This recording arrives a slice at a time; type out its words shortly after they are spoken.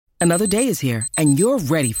Another day is here, and you're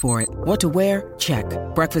ready for it. What to wear? Check.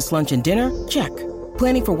 Breakfast, lunch, and dinner? Check.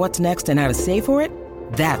 Planning for what's next and how to save for it?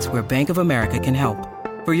 That's where Bank of America can help.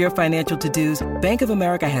 For your financial to-dos, Bank of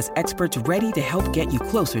America has experts ready to help get you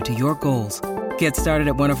closer to your goals. Get started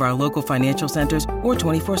at one of our local financial centers or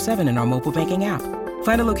 24/7 in our mobile banking app.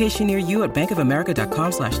 Find a location near you at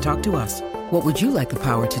bankofamerica.com/talktous. What would you like the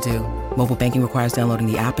power to do? Mobile banking requires downloading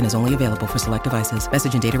the app and is only available for select devices.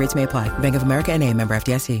 Message and data rates may apply. Bank of America N.A., member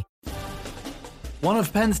FDIC. One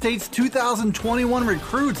of Penn State's 2021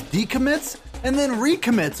 recruits decommits and then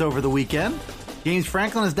recommits over the weekend. James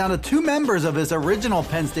Franklin is down to 2 members of his original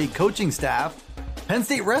Penn State coaching staff. Penn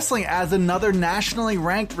State wrestling adds another nationally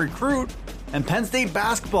ranked recruit, and Penn State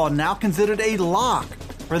basketball now considered a lock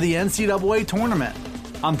for the NCAA tournament.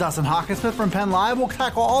 I'm Dustin Hawkinsmith from Penn Live. We'll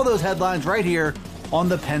tackle all those headlines right here on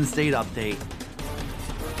the Penn State Update.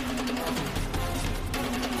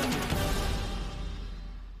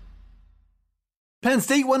 Penn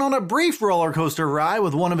State went on a brief roller coaster ride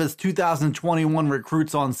with one of its 2021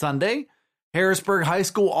 recruits on Sunday. Harrisburg High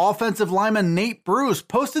School offensive lineman Nate Bruce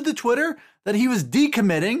posted to Twitter that he was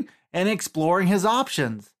decommitting and exploring his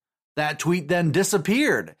options. That tweet then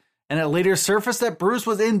disappeared, and it later surfaced that Bruce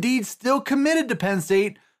was indeed still committed to Penn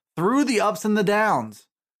State through the ups and the downs.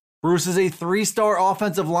 Bruce is a 3-star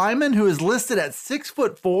offensive lineman who is listed at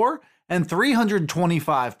 6'4" and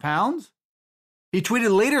 325 pounds. He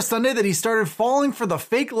tweeted later Sunday that he started falling for the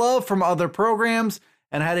fake love from other programs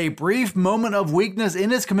and had a brief moment of weakness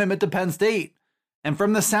in his commitment to Penn State. And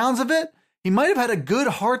from the sounds of it, he might have had a good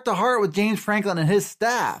heart-to-heart with James Franklin and his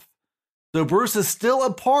staff. So Bruce is still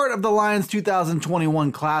a part of the Lions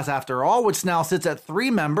 2021 class after all, which now sits at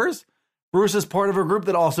 3 members. Bruce is part of a group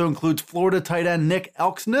that also includes Florida tight end Nick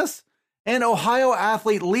Elksness and Ohio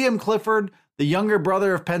athlete Liam Clifford, the younger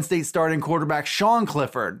brother of Penn State starting quarterback Sean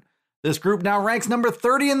Clifford. This group now ranks number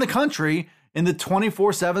 30 in the country in the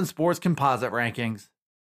 24/7 Sports Composite rankings.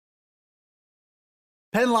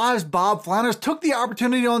 Penn Live's Bob Flounders took the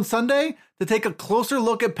opportunity on Sunday to take a closer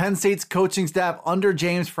look at Penn State's coaching staff under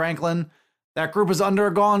James Franklin. That group has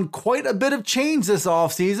undergone quite a bit of change this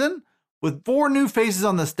offseason, with 4 new faces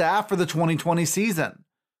on the staff for the 2020 season.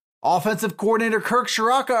 Offensive coordinator Kirk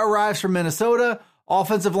Shiraka arrives from Minnesota.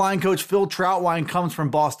 Offensive line coach Phil Troutwine comes from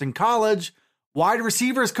Boston College. Wide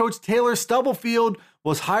receivers coach Taylor Stubblefield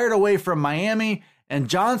was hired away from Miami, and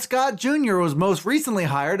John Scott Jr. was most recently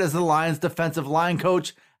hired as the Lions defensive line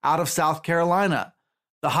coach out of South Carolina.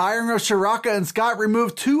 The hiring of Shiraka and Scott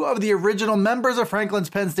removed 2 of the original members of Franklin's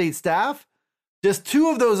Penn State staff. Just 2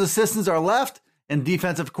 of those assistants are left, and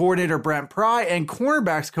defensive coordinator Brent Pry and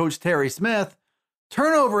cornerbacks coach Terry Smith.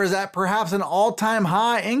 Turnover is at perhaps an all-time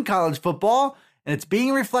high in college football, and it's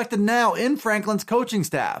being reflected now in Franklin's coaching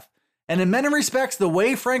staff. And in many respects, the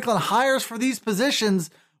way Franklin hires for these positions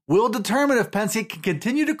will determine if Penn State can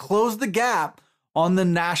continue to close the gap on the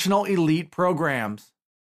national elite programs.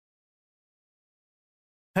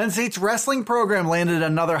 Penn State's wrestling program landed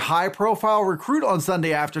another high-profile recruit on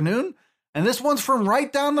Sunday afternoon, and this one's from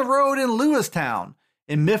right down the road in Lewistown.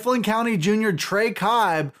 In Mifflin County, junior Trey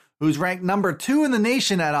Kibe, who's ranked number 2 in the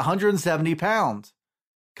nation at 170 pounds.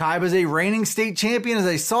 Kibe is a reigning state champion as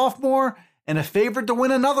a sophomore and a favorite to win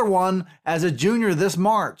another one as a junior this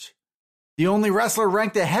March. The only wrestler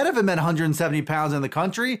ranked ahead of him at 170 pounds in the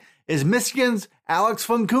country is Michigan's Alex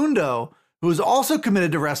Funcundo, who is also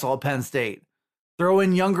committed to wrestle at Penn State. Throw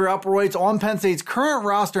in younger upperweights on Penn State's current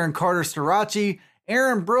roster in Carter Starachi,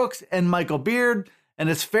 Aaron Brooks, and Michael Beard, and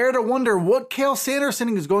it's fair to wonder what Cale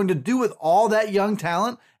Sanderson is going to do with all that young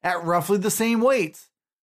talent at roughly the same weights.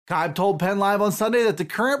 Kibe told Penn Live on Sunday that the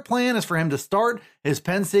current plan is for him to start his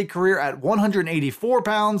Penn State career at 184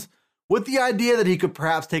 pounds, with the idea that he could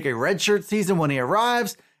perhaps take a redshirt season when he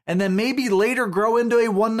arrives, and then maybe later grow into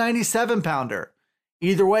a 197-pounder.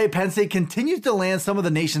 Either way, Penn State continues to land some of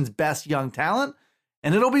the nation's best young talent,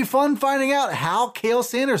 and it'll be fun finding out how Cale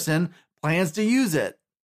Sanderson plans to use it.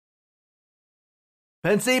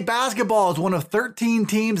 Penn State basketball is one of 13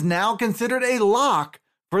 teams now considered a lock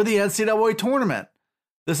for the NCAA tournament.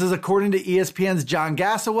 This is according to ESPN's John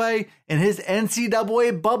Gassaway in his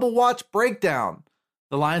NCAA Bubble Watch breakdown.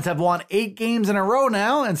 The Lions have won 8 games in a row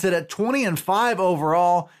now and sit at 20-5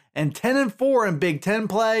 overall and 10-4 in Big Ten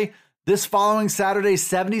play, this following Saturday's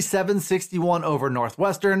 77-61 over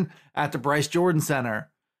Northwestern at the Bryce Jordan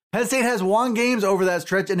Center. Penn State has won games over that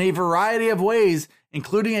stretch in a variety of ways,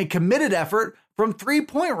 including a committed effort from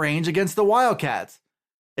 3-point range against the Wildcats.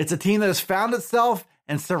 It's a team that has found itself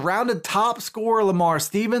and surrounded top scorer Lamar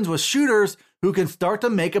Stevens with shooters who can start to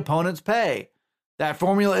make opponents pay. That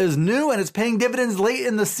formula is new and it's paying dividends late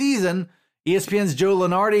in the season. ESPN's Joe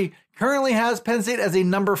Lunardi currently has Penn State as a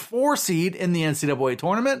number 4 seed in the NCAA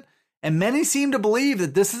tournament, and many seem to believe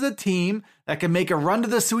that this is a team that can make a run to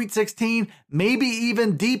the Sweet 16, maybe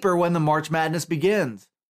even deeper when the March Madness begins.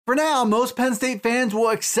 For now, most Penn State fans will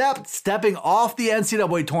accept stepping off the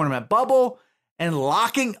NCAA tournament bubble and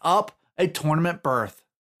locking up a tournament berth.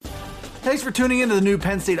 Thanks for tuning into the new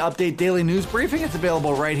Penn State Update Daily News Briefing. It's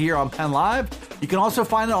available right here on Penn Live. You can also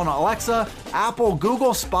find it on Alexa, Apple,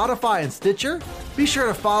 Google, Spotify, and Stitcher. Be sure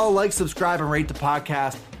to follow, like, subscribe, and rate the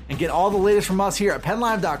podcast, and get all the latest from us here at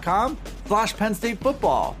PennLive.com/Penn State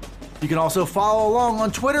Football. You can also follow along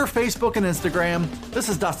on Twitter, Facebook, and Instagram. This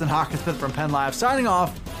is Dustin Hawkinsmith from Penn Live signing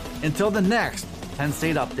off. Until the next Penn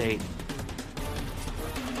State Update.